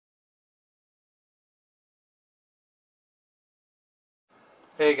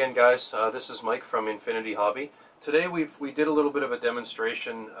Hey again guys, this is Mike from Infinity Hobby. Today we did a little bit of a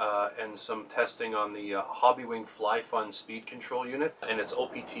demonstration and some testing on the Hobbywing FlyFun speed control unit and its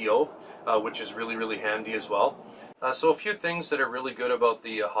OPTO, which is really handy as well. So a few things that are really good about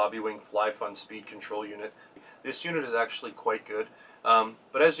the Hobbywing FlyFun speed control unit. This unit is actually quite good,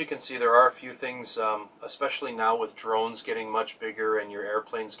 but as you can see there are a few things, especially now with drones getting much bigger and your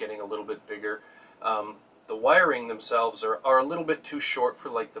airplanes getting a little bit bigger. The wiring themselves are a little bit too short for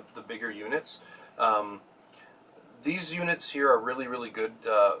like the bigger units. These units here are really good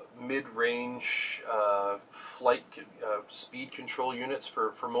mid-range flight speed control units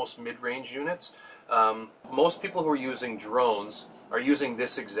for most mid-range units. Most people who are using drones are using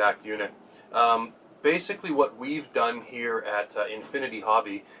this exact unit. Basically what we've done here at Infinity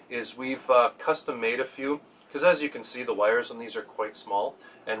Hobby is we've custom made a few, because as you can see the wires on these are quite small,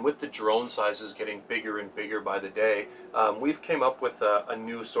 and with the drone sizes getting bigger and bigger by the day, we've came up with a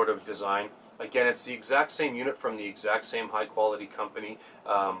new sort of design. Again, it's the exact same unit from the exact same high quality company,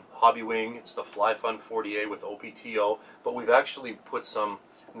 Hobbywing. It's the FlyFun-40A with OPTO, but we've actually put some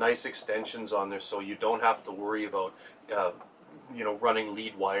nice extensions on there so you don't have to worry about running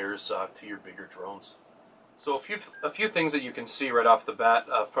lead wires to your bigger drones. So a few things that you can see right off the bat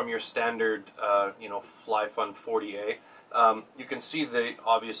from your standard FlyFun-40A. You can see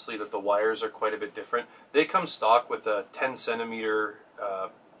obviously that the wires are quite a bit different. They come stock with a 10 centimeter a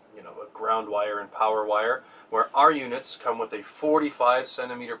ground wire and power wire, where our units come with a 45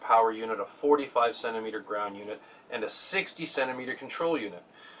 centimeter power unit, a 45 centimeter ground unit, and a 60 centimeter control unit.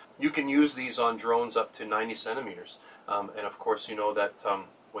 You can use these on drones up to 90 centimeters, and of course you know that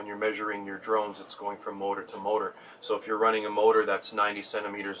when you're measuring your drones, it's going from motor to motor. So if you're running a motor that's 90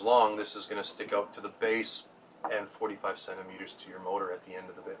 centimeters long, this is going to stick out to the base and 45 centimeters to your motor at the end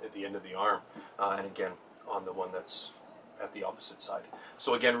of the arm, and again on the one that's at the opposite side.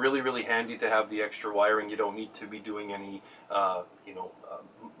 So again, really handy to have the extra wiring. You don't need to be doing any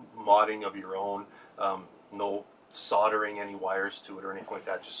modding of your own, no soldering any wires to it or anything like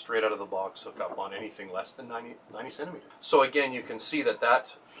that. Just straight out of the box, hook up on anything less than 90 centimeters. So again, you can see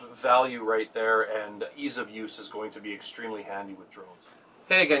that value right there and ease of use is going to be extremely handy with drones.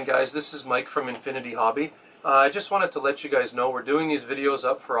 Hey again guys, this is Mike from Infinity Hobby. I just wanted to let you guys know we're doing these videos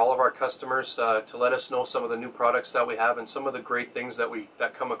up for all of our customers to let us know some of the new products that we have and some of the great things that we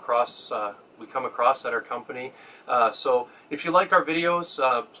come across at our company. So if you like our videos,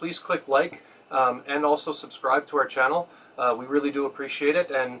 please click like and also subscribe to our channel. We really do appreciate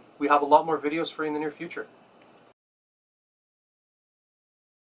it, and we have a lot more videos for you in the near future.